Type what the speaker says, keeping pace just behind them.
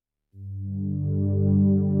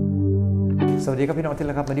สวัสดีครับพี่น้องที่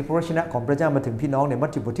รักครับวันนี้พระวจนะของพระเจ้ามาถึงพี่น้องในมัท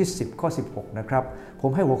ธิวบทที่10ข้อ16นะครับผ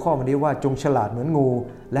มให้หัวข้อวันนี้ว่าจงฉลาดเหมือนงู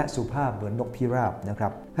และสุภาพเหมือนนกพิราบนะครั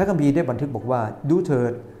บพระคัมภีร์ได้บันทึกบอกว่าดูเถิ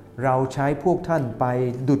ดเราใช้พวกท่านไป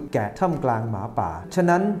ดุจแกะท่ามกลางหมาป่าฉะ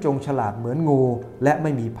นั้นจงฉลาดเหมือนงูและไ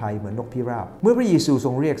ม่มีภัยเหมือนนกพิราบเมื่อพระเยซูท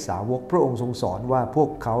รงเรียกสาวกพระองค์ทรงสอนว่าพวก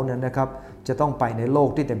เขานั้นนะครับจะต้องไปในโลก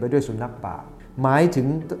ที่เต็มไปด้วยสุนัขป่าหมายถึง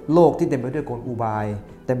โลกที่เต็มไปด้วยกลอุบาย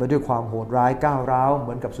เต็มไปด้วยความโหดร้ายก้าวร้าวเห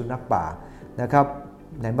มือนกับสุนัขป่านะครับ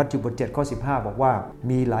ในมัทธิวบท7ข้อ15บอกว่า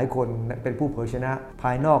มีหลายคนเป็นผู้เผยชนะภ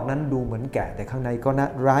ายนอกนั้นดูเหมือนแกะแต่ข้างในก็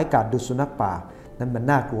ร้ายกาจดุจสุนัขป่านั้นมัน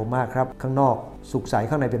น่ากลัวมากครับข้างนอกสุขใส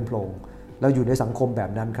ข้างในเป็นโพรงเราอยู่ในสังคมแบ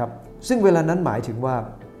บนั้นครับซึ่งเวลานั้นหมายถึงว่า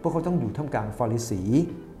พวกเขาต้องอยู่ท่ามกลางฟาริสี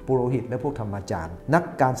ปุโรหิตและพวกธรรมาจารย์นัก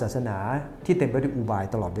การศาสนาที่เต็มไปด้วยอุบาย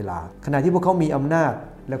ตลอดเวลาขณะที่พวกเขามีอำนาจ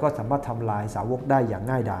แล้วก็สามารถทำลายสาวกได้อย่าง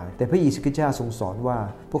ง่ายดายแต่พระเยซูคริสต์เจ้าทรงสอนว่า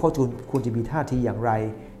พวกเขาควรจะมีท่าทีอย่างไร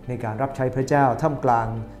ในการรับใช้พระเจ้าท่ามกลาง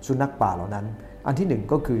สุนัขป่าเหล่านั้นอันที่หนึ่ง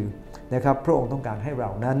ก็คือนะครับพระองค์ต้องการให้เร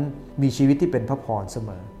านั้นมีชีวิตที่เป็นพระพรเสม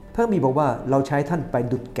อพระมีบอกว่าเราใช้ท่านไป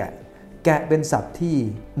ดุจแกะเป็นสัตว์ที่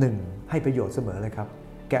ให้ประโยชน์เสมอเลยครับ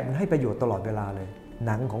แกะมันให้ประโยชน์ตลอดเวลาเลยห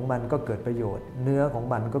นังของมันก็เกิดประโยชน์เนื้อของ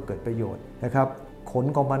มันก็เกิดประโยชน์นะครับขน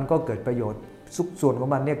ของมันก็เกิดประโยชน์ทุกส่วนของ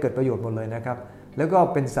มันเนี่ยเกิดประโยชน์หมดเลยนะครับแล้วก็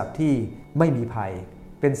เป็นสัตว์ที่ไม่มีภัย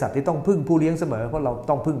เป็นสัตว์ที่ต้องพึ่งผู้เลี้ยงเสมอเพราะเรา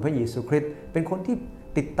ต้องพึ่งพระเยซูคริสต์เป็นคนที่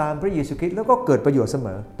ติดตามพระเยซูคริสต์แล้วก็เกิดประโยชน์เสม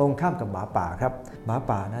อตรงข้ามกับหมาป่าครับหมา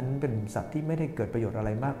ป่านั้นเป็นสัตว์ที่ไม่ได้เกิดประโยชน์อะไร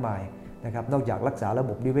มากมายนะครับนอกจากรักษาระ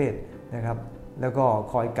บบนิเวศนะครับแล้วก็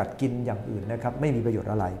คอยกัดกินอย่างอื่นนะครับไม่มีประโยช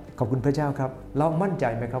น์อะไรขอบคุณพระเจ้าครับเรามั่นใจ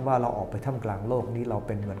ไหมครับว่าเราออกไปท่ามกลางโลกนี้เราเ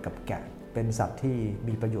ป็นเหมือนกับแกะเป็นสัตว์ที่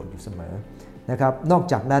มีประโยชน์อยู่เสมอนะครับนอก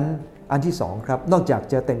จากนั้นอันที่สองครับนอกจาก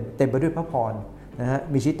จะเต็มไปด้วยพระพรนะฮะ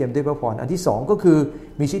มีชีวิตเต็มด้วยพระพรอันที่สองก็คือ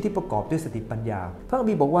มีชีวิตที่ประกอบด้วยสติปัญญาพระคัม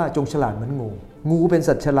ภีร์บอกว่าจงฉลาดเหมือนงูเป็น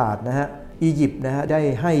สัตว์ฉลาดนะฮะอียิปต์นะฮะได้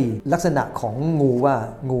ให้ลักษณะของงูว่า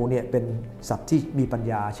งูเนี่ยเป็นสัตว์ที่มีปัญ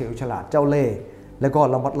ญาเฉลียวฉลาดเจ้าเล่ห์แล้วก็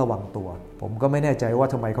ระมัดระวังตัวผมก็ไม่แน่ใจว่า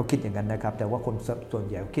ทำไมเขาคิดอย่างนั้นนะครับแต่ว่าคนส่วน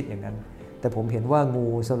ใหญ่คิดอย่างนั้นแต่ผมเห็นว่างู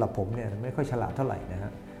สำหรับผมเนี่ยไม่ค่อยฉลาดเท่าไหร่นะฮ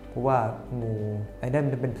ะเพราะว่างูไอ้นั่นมั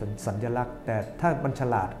นเป็นสัญลักษณ์แต่ถ้ามันฉ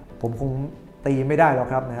ลาดผมคงตีไม่ได้หรอก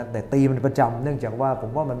ครับนะฮะแต่ตีมันประจำเนื่องจากว่าผ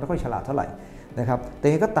มว่ามันไม่ค่อยฉลาดเท่าไหร่นะครับแต่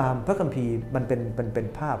ยังไงก็ตามพระคัมภีร์มันเป็น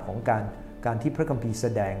ภาพของการที่พระคัมภีร์แส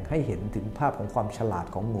ดงให้เห็นถึงภาพของความฉลาด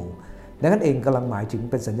ของงูดังนั้นเองกำลังหมายถึง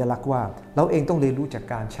เป็นสัญลักษณ์ว่าเราเองต้องเรียนรู้จาก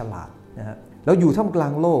การฉลาดนะฮะเราอยู่ท่ามกลา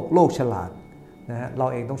งโลกฉลาดนะฮะเรา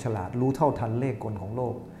เองต้องฉลาดรู้เท่าทันเล่ห์กลของโล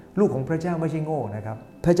กลูกของพระเจ้าไม่ใช่โง่นะครับ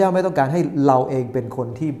พระเจ้าไม่ต้องการให้เราเองเป็นคน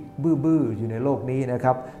ที่บื้ออยู่ในโลกนี้นะค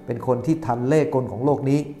รับเป็นคนที่ทันเล่ห์กลของโลก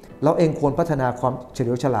นี้เราเองควรพัฒนาความเฉ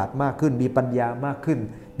ลียวฉลาดมากขึ้นมีปัญญามากขึ้น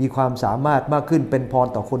มีความสามารถมากขึ้นเป็นพร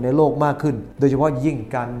ต่อคนในโลกมากขึ้นโดยเฉพาะยิ่ง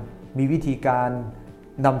การมีวิธีการ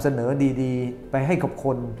นำเสนอดีๆไปให้กับค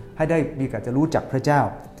นให้ได้มีโอกาสจะรู้จักพระเจ้า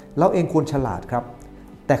เราเองควรฉลาดครับ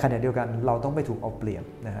แต่ขณะเดียวกันเราต้องไม่ถูกเอาเปรียบ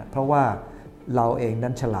นะฮะเพราะว่าเราเอง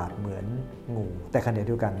นั้นฉลาดเหมือนงูแต่ขณะเ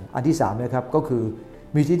ดียวกันอันที่3นะครับก็คือ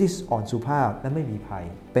มีชีวิตที่อ่อนสุภาพและไม่มีภัย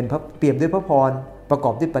เป็นเปี่ยมด้วยพระพรประกอ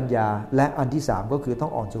บด้วยปัญญาและอันที่3ก็คือต้อ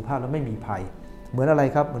งอ่อนสุภาพและไม่มีภัยเหมือนอะไร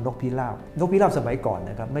ครับเหมือนนกพิราบสมัยก่อน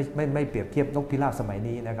นะครับไม่เปรียบเทียบนกพิราบสมัย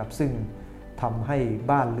นี้นะครับซึ่งทำให้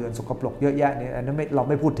บ้านเรือนสกปรกเยอะแยะเนี่ยอันนั้นเรา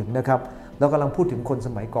ไม่พูดถึงนะครับเรากำลังพูดถึงคนส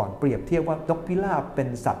มัยก่อนเปรียบเทียบว่านกพิราบเป็น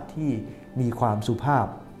สัตว์ที่มีความสุภาพ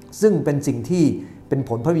ซึ่งเป็นสิ่งที่เป็น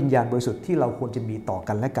ผลพระวิญญาณบริสุทธิ์ที่เราควรจะมีต่อ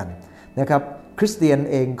กันและกันนะครับคริสเตียน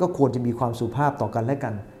เองก็ควรจะมีความสุภาพต่อกันและกั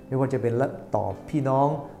นไม่ว่าจะเป็นต่อพี่น้อง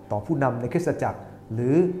ต่อผู้นำในคริสตจักรหรื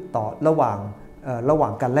อต่อระหว่า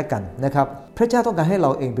งกันและกันนะครับพระเจ้าต้องการให้เร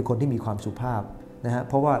าเองเป็นคนที่มีความสุภาพนะฮะ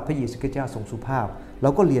เพราะว่าพระเยซูคริสต์เจ้าทรงสุภาพเรา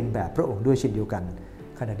ก็เรียนแบบพระองค์ด้วยเช่นเดียวกัน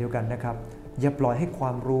ขณะเดียวกันนะครับอย่าปล่อยให้คว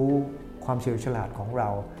ามรู้ความเฉลียวฉลาดของเรา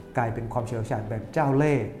กลายเป็นความเฉลียวฉลาดแบบเจ้าเ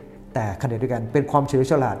ล่ห์แต่ขณะเดียวกันเป็นความเฉลียว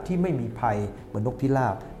ฉลาดที่ไม่มีภัยเหมือนนกพิรา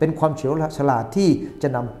บเป็นความเฉลียวฉลาดที่จะ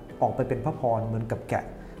นำออกไปเป็นพระพรเหมือนกับแกะ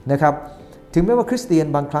นะครับถึงแม้ว่าคริสเตียน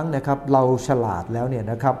บางครั้งนะครับเราฉลาดแล้วเนี่ย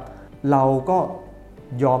นะครับเราก็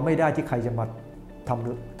ยอมไม่ได้ที่ใครจะมา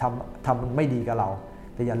ทำไม่ดีกับเรา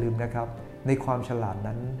แต่อย่าลืมนะครับในความฉลาด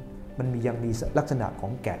นั้นมันยังมีลักษณะขอ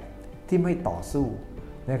งแกะที่ไม่ต่อสู้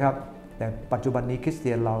นะครับแต่ปัจจุบันนี้คริสเ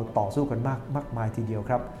ตียนเราต่อสู้กันมากมายทีเดียว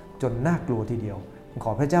ครับจนน่ากลัวทีเดียวข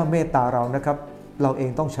อพระเจ้าเมตตาเรานะครับเราเอง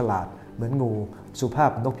ต้องฉลาดเหมือนงูสุภา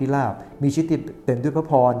พนกพิราบมีชีวิตเต็มด้วยพระ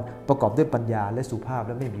พรประกอบด้วยปัญญาและสุภาพแ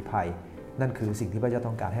ละไม่มีภัยนั่นคือสิ่งที่พระเจ้า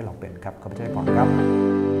ต้องการให้เราเป็นครับขอบพระเจ้าก่อนครั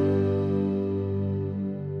บ